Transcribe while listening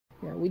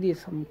Yeah, we did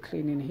some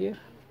cleaning here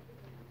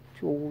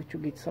to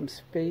get some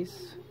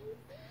space.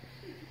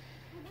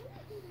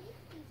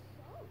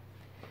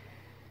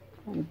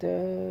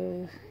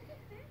 And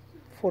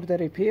for the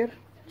repair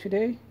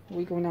today,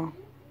 we're gonna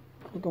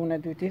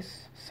do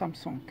this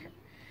Samsung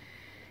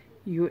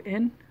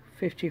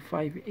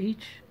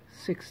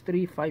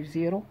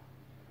un55h6350af.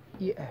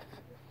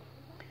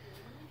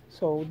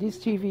 So this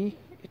TV,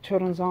 it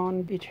turns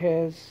on, it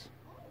has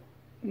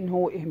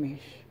no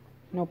image,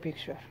 no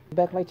picture. The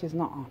backlight is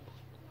not on.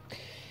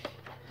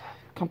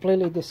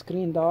 Completely the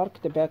screen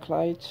dark, the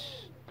backlight,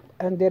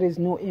 and there is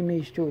no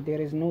image too.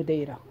 There is no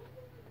data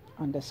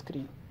on the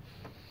screen.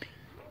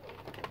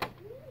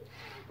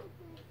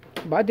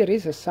 But there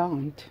is a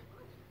sound.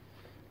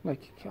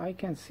 Like I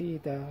can see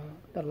the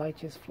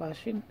light is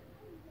flashing.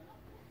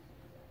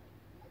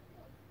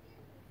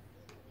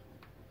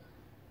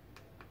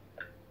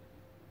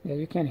 Yeah,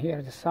 you can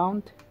hear the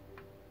sound.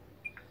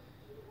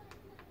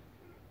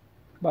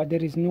 But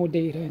there is no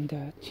data in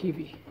the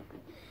TV.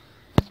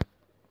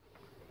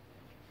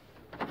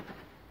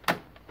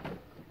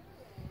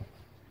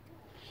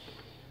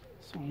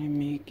 So let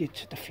me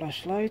get the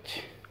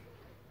flashlight.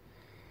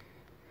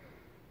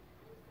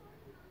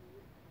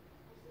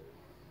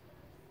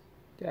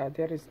 Yeah,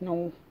 there is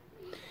no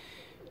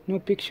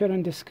picture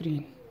on the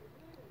screen.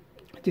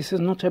 This is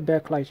not a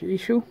backlight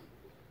issue.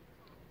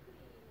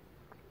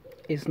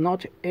 It's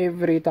not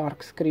every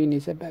dark screen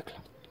is a backlight.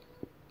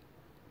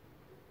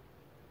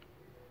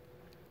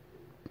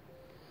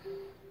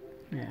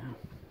 Yeah,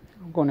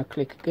 I'm gonna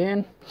click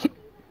again,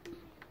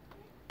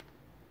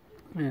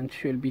 and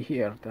should be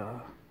here the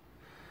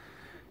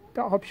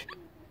option,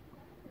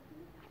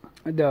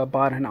 the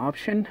button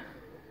option.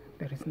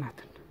 There is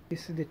nothing.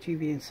 This is the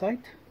TV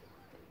inside.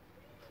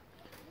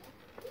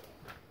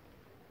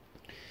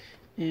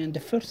 And the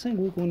first thing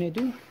we're going to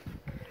do,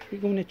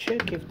 we're going to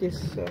check if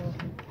this,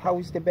 how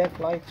is the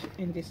backlight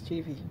in this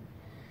TV.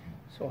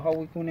 So how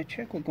we're going to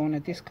check, we're going to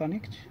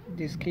disconnect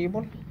this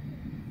cable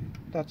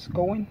that's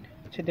going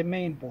to the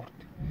main board.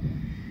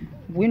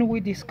 When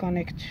we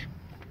disconnect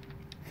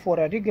for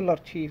a regular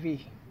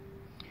TV,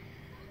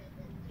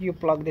 you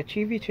plug the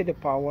TV to the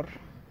power,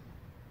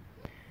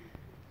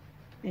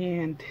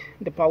 and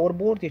the power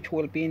board, it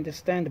will be in the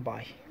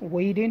standby,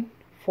 waiting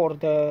for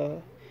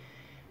the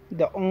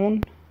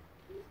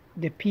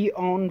P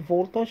on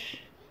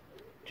voltage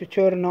to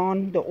turn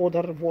on the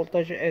other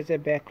voltage as a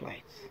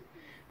backlight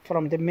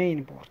from the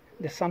main board.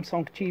 The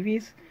Samsung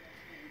TVs,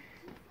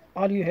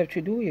 all you have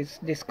to do is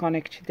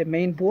disconnect the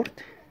main board,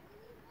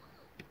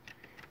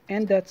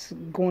 and that's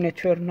going to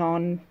turn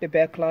on the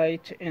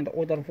backlight and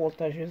other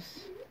voltages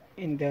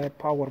in the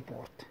power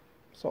board.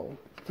 So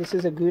this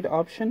is a good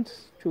option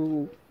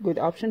to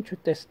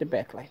test the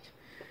backlight.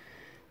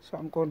 So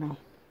I'm gonna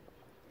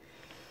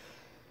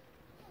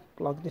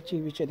plug the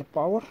TV to the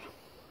power.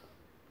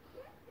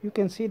 You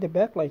can see the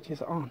backlight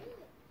is on.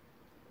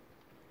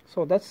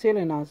 So that's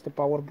telling us the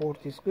power board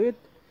is good,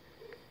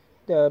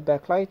 the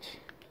backlight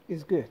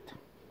is good.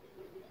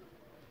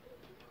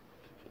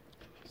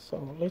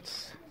 So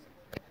let's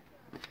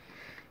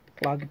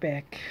plug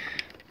back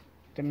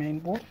the main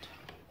board.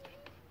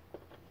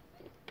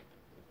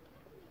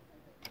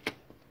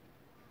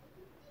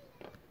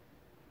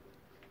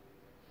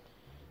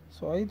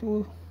 So I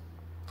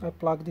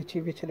plug the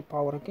TV to the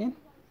power again,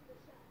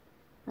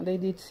 and I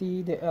did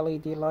see the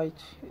LED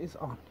light is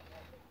on.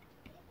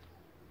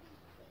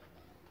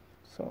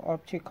 So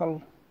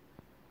optical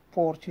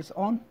port is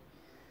on.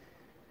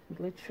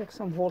 Let's check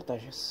some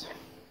voltages.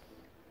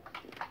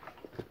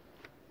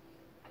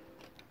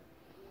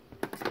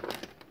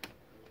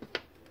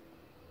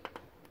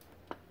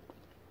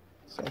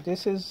 So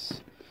this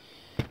is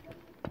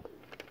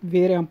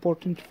very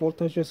important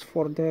voltages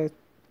for the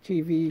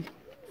TV.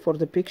 For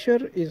the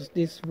picture is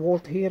this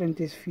volt here and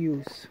this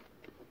fuse.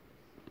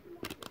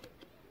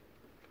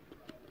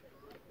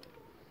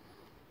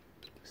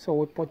 So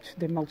we put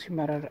the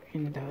multimeter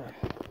in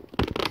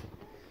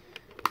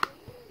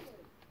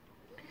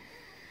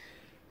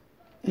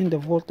the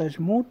voltage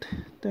mode.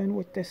 Then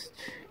we test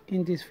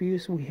in this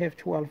fuse. We have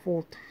 12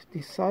 volt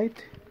this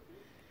side,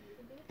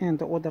 and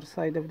the other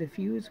side of the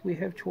fuse we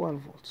have 12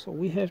 volts. So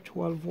we have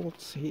 12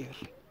 volts here.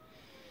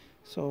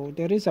 So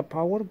there is a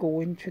power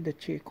going to the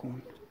check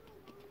on,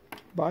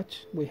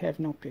 but we have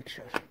no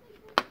picture.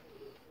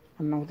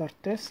 Another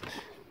test.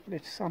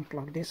 Let's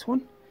unplug this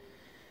one.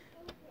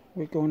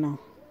 We're gonna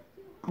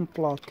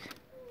unplug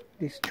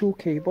these two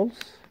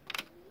cables,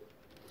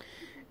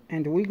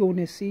 and we're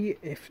gonna see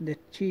if the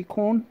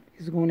T-cone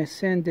is gonna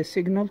send the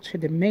signal to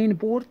the main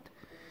board.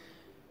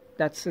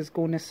 That's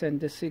gonna send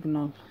the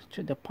signal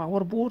to the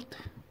power board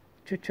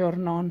to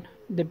turn on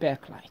the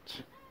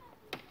backlight.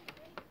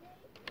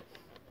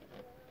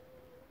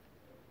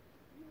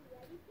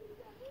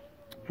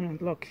 And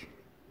look,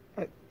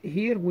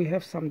 here we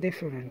have some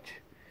different.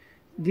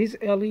 This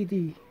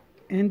LED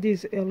and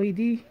this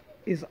LED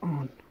is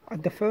on.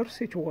 At the first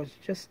it was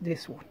just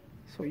this one.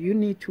 So you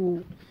need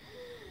to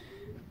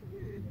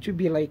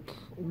be like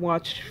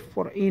watch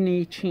for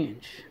any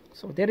change.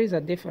 So there is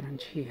a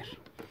difference here.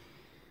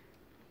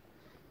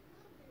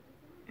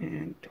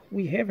 and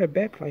we have a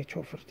backlight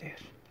over there.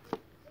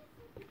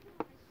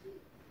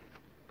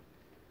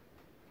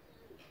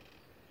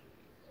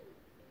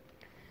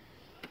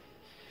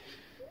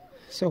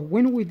 So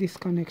when we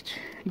disconnect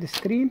the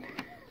screen,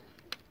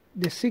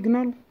 the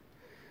signal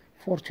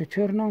for to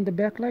turn on the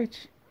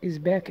backlight is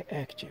back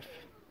active.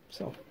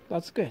 So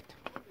that's good.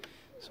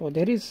 So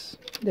there is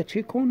the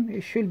chicken,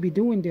 it should be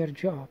doing their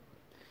job.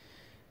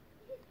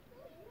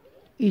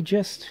 It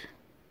just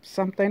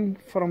something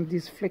from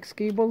these flex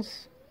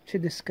cables to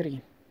the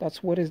screen.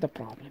 That's what is the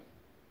problem.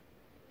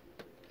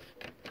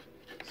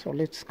 So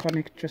let's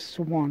connect just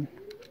one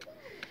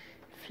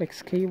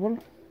flex cable.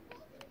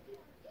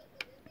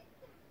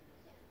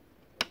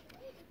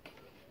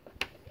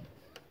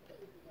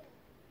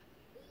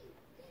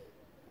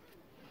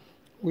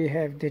 We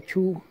have the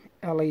two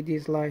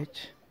LEDs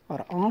lights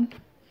are on.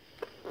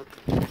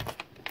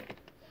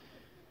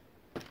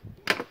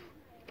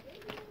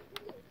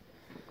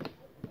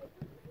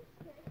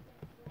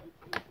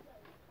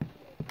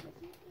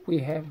 We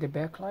have the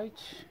backlight,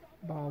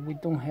 but we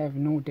don't have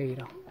no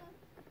data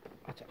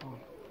at all.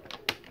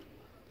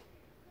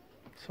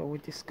 So we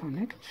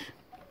disconnect.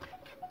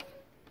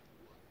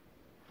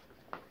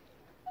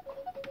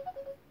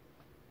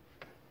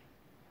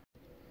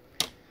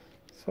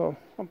 So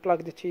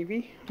unplug the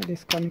TV,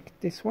 disconnect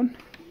this one,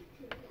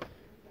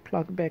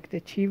 plug back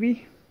the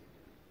TV.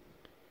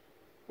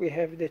 We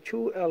have the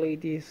two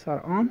LEDs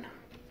are on.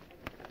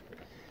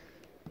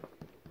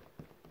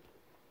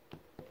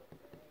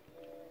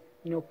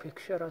 No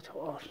picture at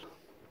all.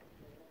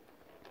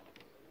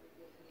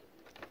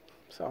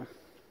 So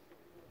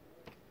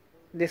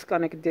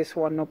disconnect this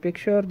one, no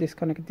picture,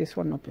 disconnect this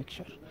one, no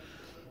picture.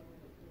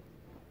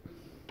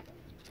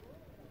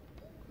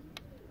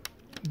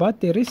 But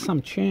there is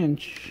some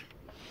change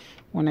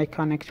when I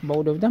connect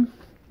both of them.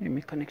 Let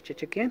me connect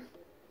it again.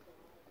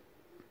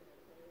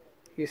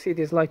 You see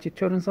this light, it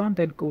turns on,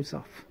 then goes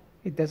off.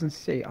 It doesn't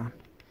stay on.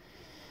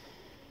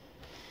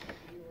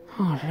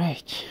 All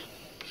right.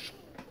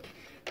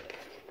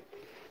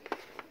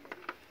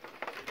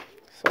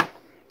 So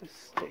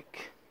let's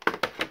take.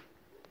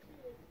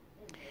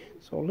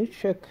 So let's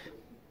check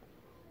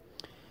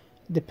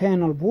the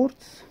panel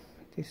boards.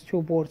 These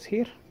two boards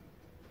here.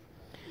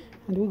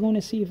 And we're going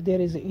to see if there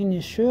is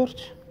any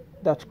surge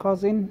that's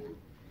causing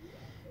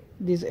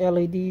this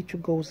LED to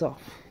goes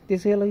off.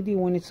 This LED,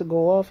 when it's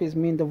go off, is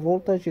mean the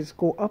voltage is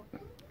go up,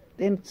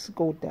 then it's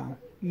go down.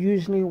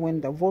 Usually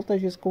when the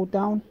voltage is go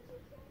down,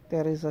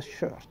 there is a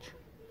surge.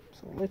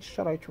 So let's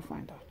try to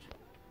find out.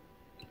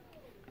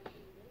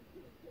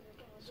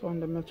 So on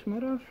the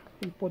multimeter,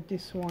 we put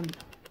this one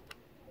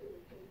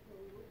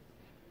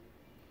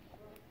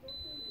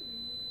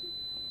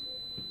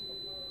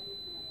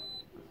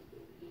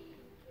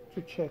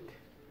to check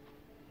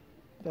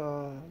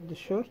the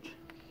surge.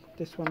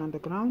 This one on the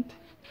ground.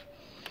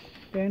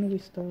 Then we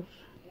start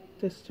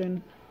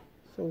testing.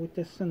 So we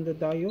testing the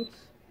diodes.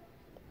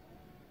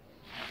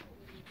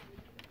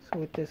 So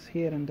we test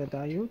here in the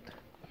diode.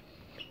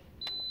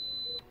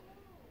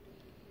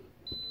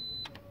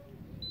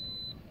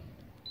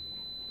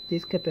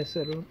 This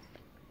capacitor.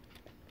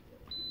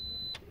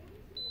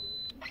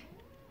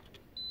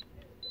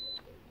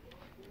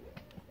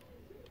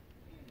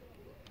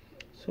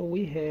 So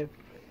we have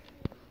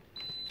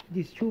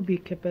these two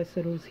big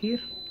capacitors here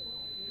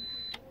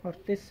are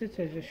tested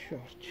as a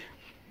short.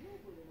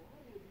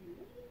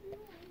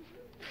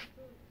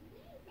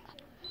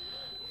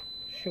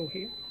 Show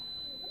here.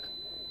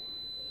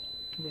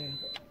 Yeah.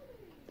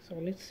 So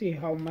let's see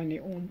how many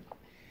ohm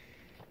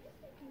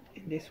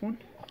in this one.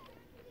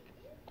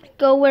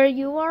 Go where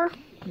you are?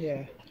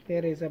 Yeah,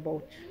 there is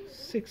about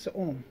 6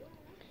 ohm.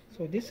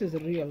 So this is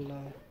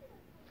real.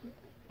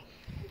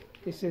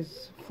 This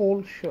is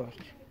full short.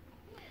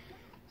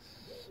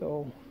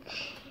 So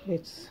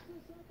let's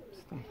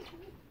start.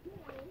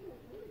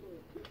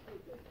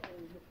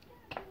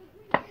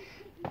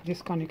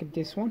 Disconnect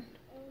this one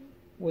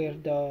where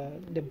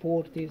the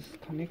board is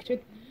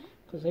connected,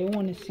 because I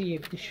want to see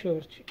if the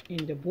surge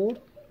in the board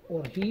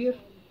or here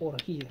or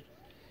here.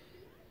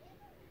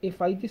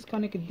 If I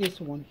disconnect this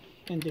one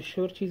and the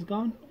surge is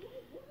gone,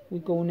 we're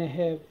going to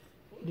have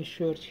the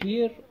surge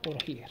here or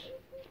here.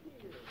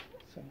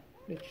 So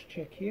let's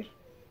check here.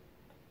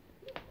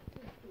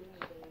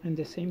 And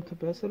the same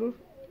capacitor.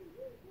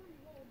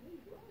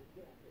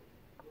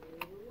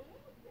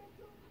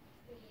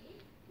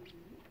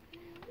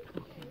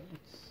 Okay,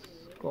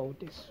 let's go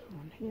this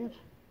one here.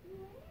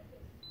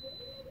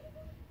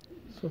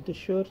 So the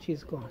surge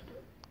is gone.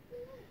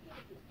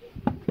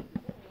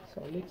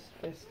 So let's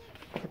test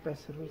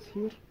capacitors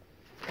here.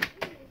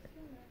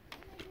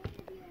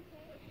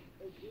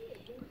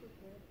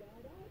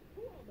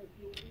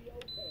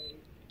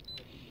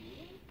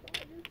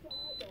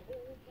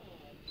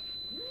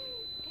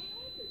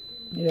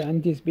 Yeah,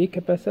 and this big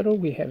capacitor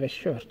we have a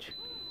surge.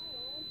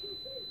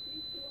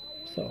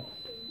 So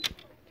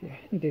yeah,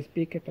 this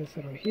big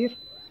capacitor here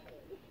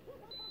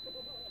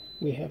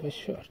we have a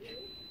surge.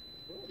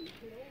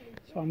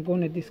 So I'm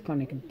going to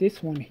disconnect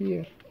this one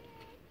here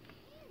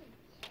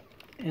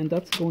and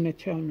that's going to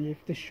tell me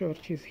if the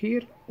short is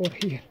here or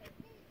here.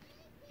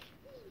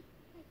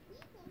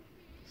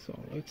 So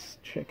let's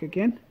check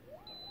again.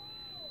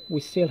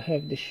 We still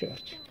have the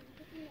short.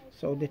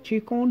 So the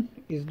T-cone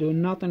is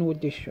doing nothing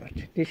with this short.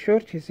 The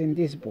short is in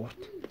this board.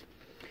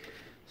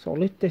 So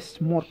let's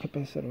test more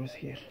capacitors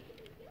here.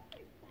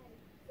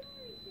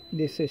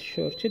 This is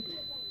shorted.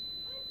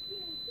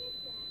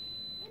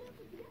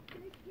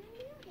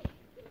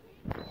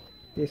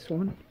 This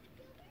one.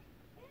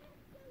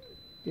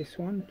 This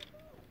one.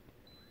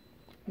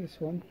 This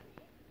one.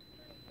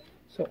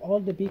 So all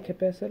the B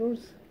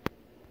capacitors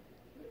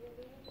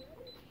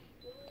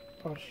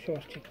are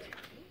shorted.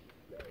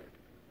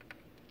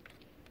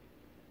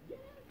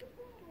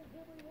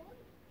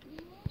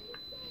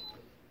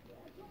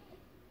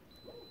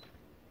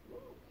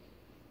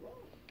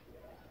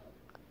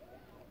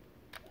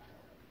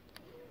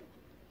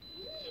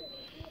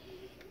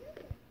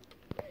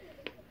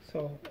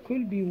 So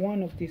could be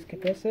one of these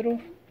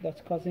capacitors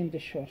that's causing the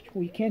short.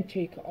 We can't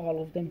take all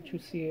of them to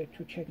see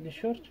to check the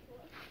short.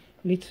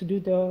 Let's do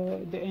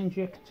the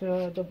inject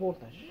the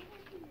voltage.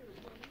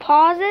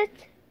 Pause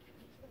it.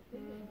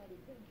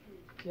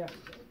 Yeah.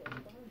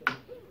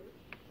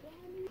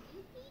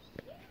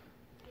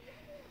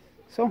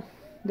 So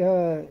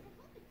the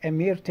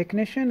Amir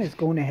technician is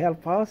going to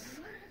help us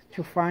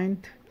to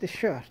find the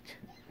short.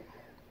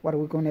 What are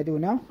we going to do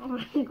now?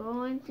 I'm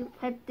going to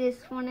put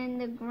this one in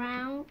the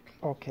ground.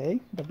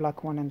 Okay, the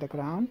black one in the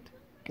ground.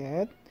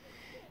 Good.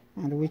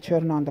 And we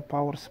turn on the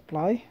power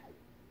supply.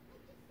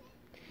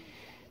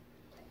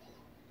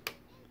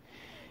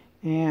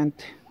 And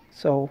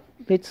so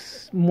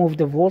let's move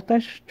the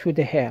voltage to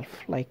the half,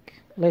 like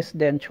less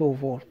than 2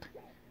 volt.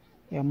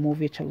 Yeah,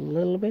 move it a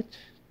little bit,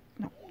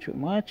 not too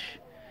much.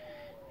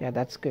 Yeah,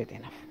 that's good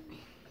enough.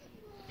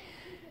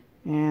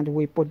 And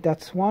we put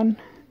that one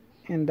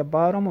in the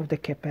bottom of the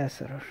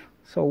capacitor.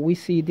 So we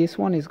see this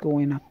one is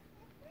going up.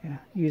 Yeah,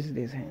 use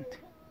this hand.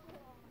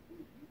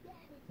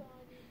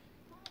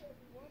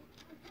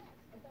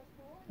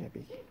 Yeah,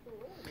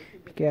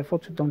 be careful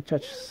to don't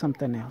touch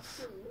something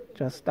else,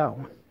 just that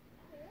one.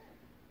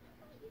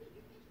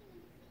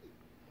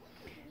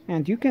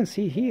 And you can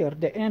see here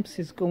the amps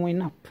is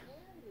going up.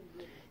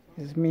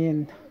 This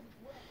means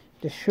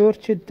the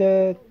shorted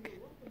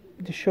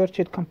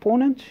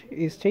component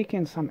is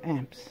taking some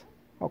amps.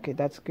 Okay,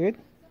 that's good.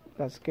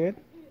 That's good.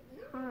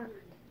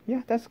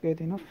 Yeah, that's good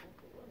enough.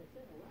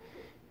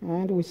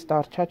 And we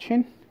start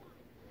touching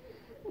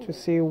to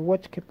see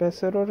what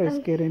capacitor is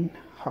getting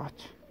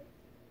hot.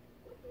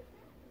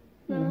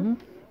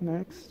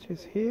 Next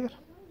is here.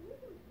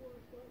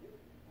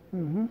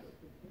 You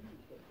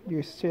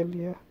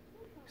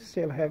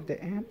still have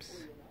the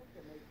amps.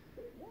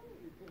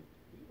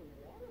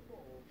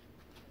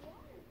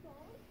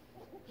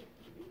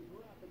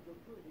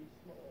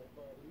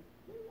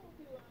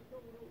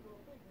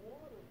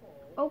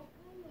 Oh,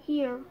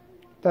 here.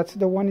 That's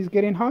the one is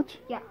getting hot?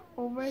 Yeah,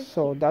 over here.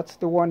 So that's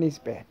the one is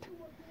bad.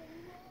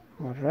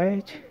 All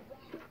right.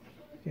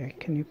 Yeah,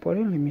 can you put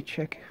it? Let me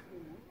check.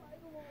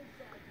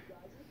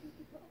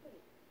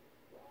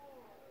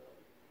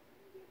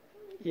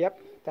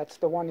 Yep, that's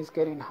the one is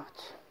getting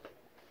hot.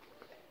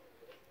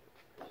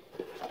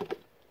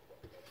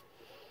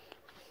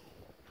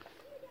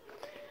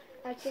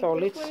 So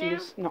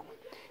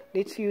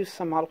let's use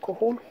some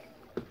alcohol.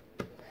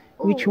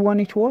 Oh. Which one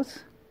it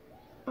was?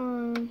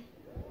 Wait,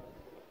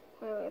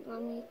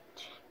 let me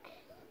check.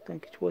 I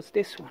think it was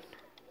this one.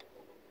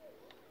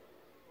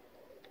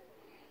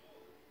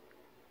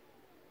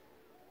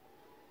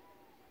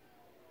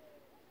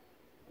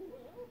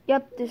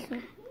 Yep, this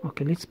one.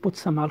 Okay, let's put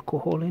some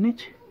alcohol in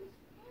it.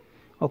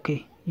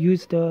 Okay,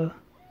 use the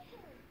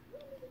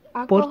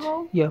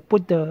alcohol.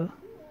 Put the.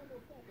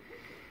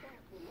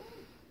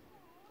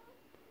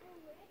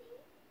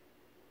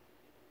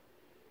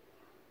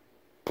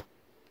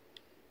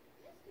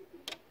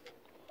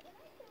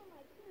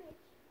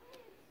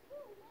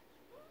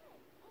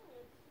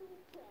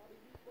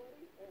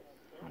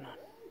 Hold on.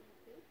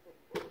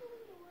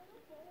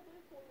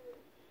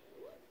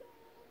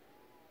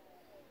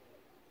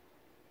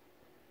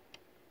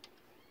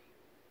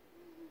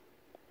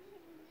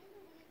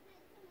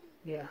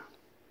 Yeah.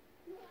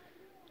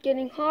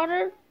 Getting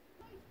hotter?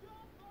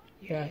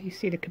 Yeah, you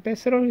see the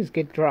capacitor is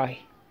get dry.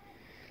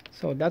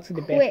 So that's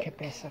the bad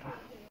capacitor.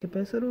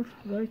 Capacitor,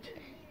 right?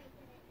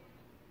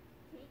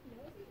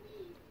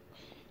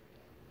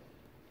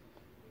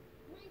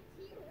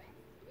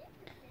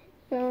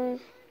 Oh,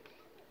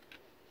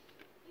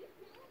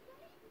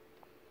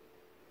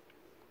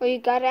 you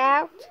got it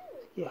out?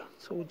 Yeah,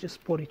 so we'll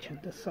just put it on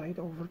the side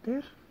over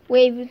there.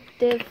 Wave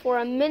it for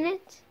a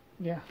minute.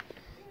 Yeah,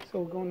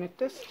 so we're going to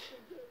test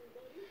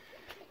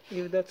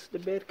if that's the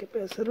bad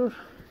capacitor.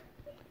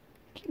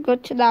 Go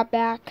to that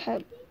back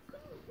capacitor.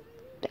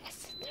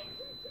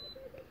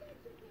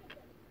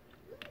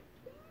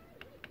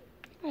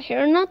 I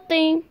hear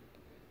nothing.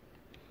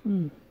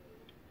 I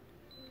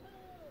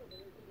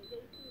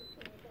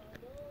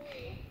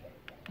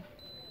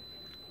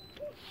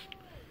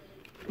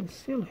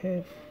still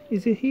have.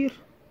 Is it here?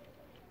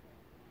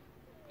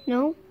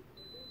 No.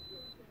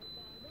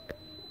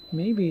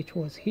 Maybe it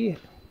was here.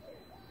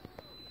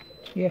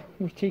 Yeah,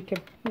 we take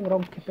a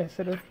wrong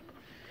capacitor.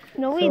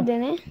 No, we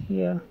didn't.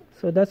 Yeah,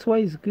 so that's why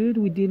it's good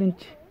we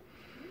didn't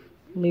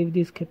leave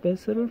this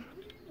capacitor.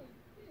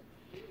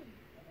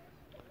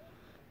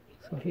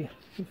 So here,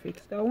 we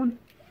fix that one.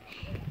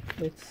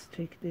 Let's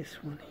take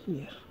this one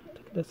here.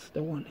 That's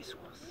the one this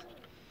was.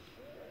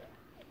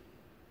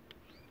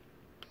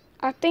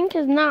 I think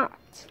it's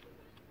not.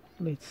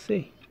 Let's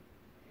see.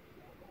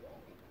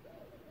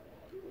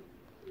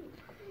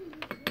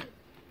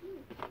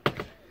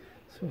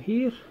 So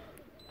here.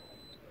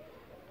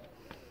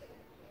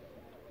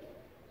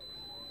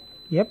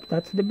 Yep,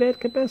 that's the bad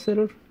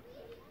capacitor.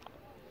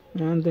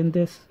 And then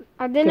this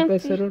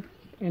capacitor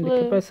in the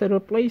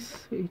capacitor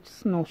place,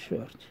 it's no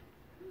short.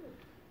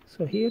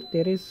 So here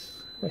there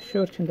is a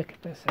short in the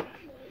capacitor.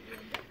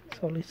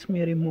 So let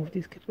me remove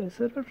this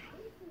capacitor.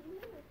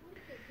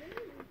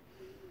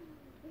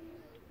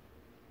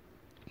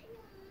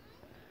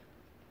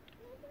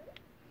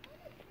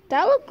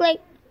 That looked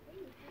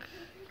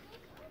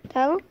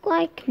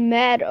like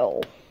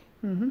metal.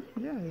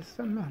 Yeah, it's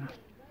a metal.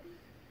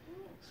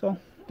 So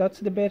that's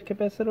the bad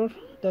capacitor.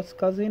 That's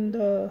causing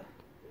the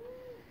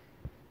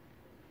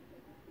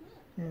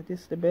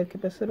this is the bad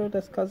capacitor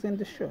that's causing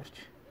the short.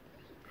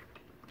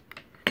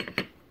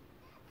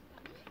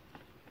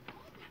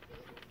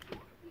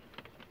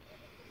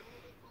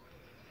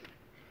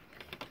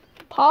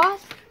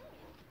 Pause.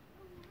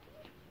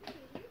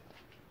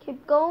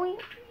 Keep going.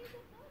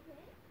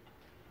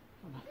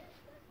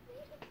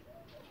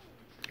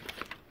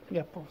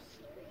 Yeah, pause.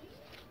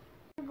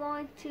 We're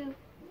going to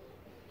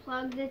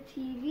plug the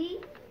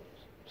TV.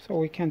 So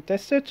we can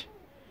test it.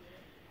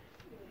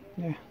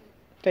 Yeah.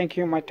 Thank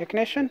you, my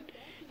technician.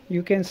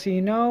 You can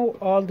see now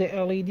all the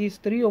LEDs,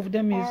 3 of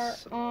them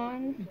is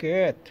on.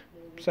 Good.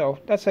 So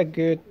that's a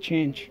good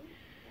change.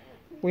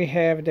 We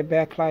have the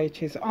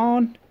backlight is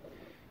on.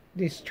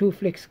 These 2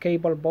 flex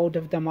cable, both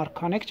of them are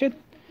connected.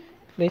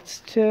 Let's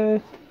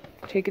take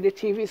the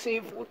TV, see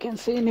if we can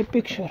see any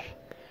picture.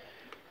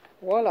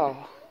 Voila.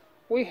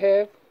 We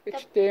have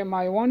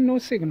HDMI 1, no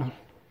signal.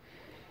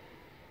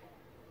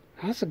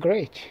 That's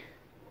great.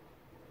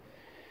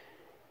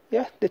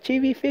 Yeah, the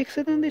TV fixed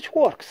it and it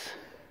works.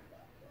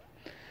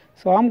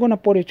 So I'm gonna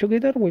put it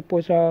together. We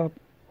put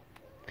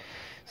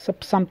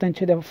something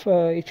to the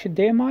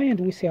HDMI and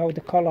we see how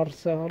the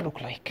colors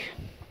look like.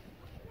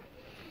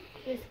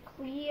 It's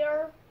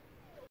clear.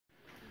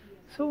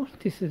 So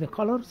this is the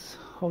colors,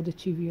 how the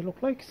TV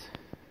look like,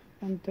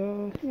 and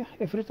yeah,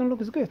 everything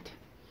looks good.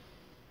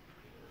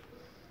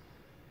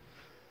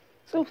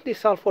 So this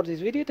is all for this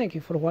video. Thank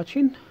you for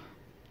watching.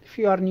 If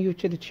you are new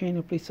to the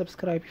channel, please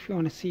subscribe if you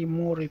want to see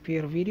more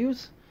repair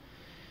videos,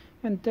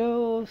 and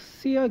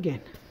see you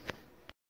again.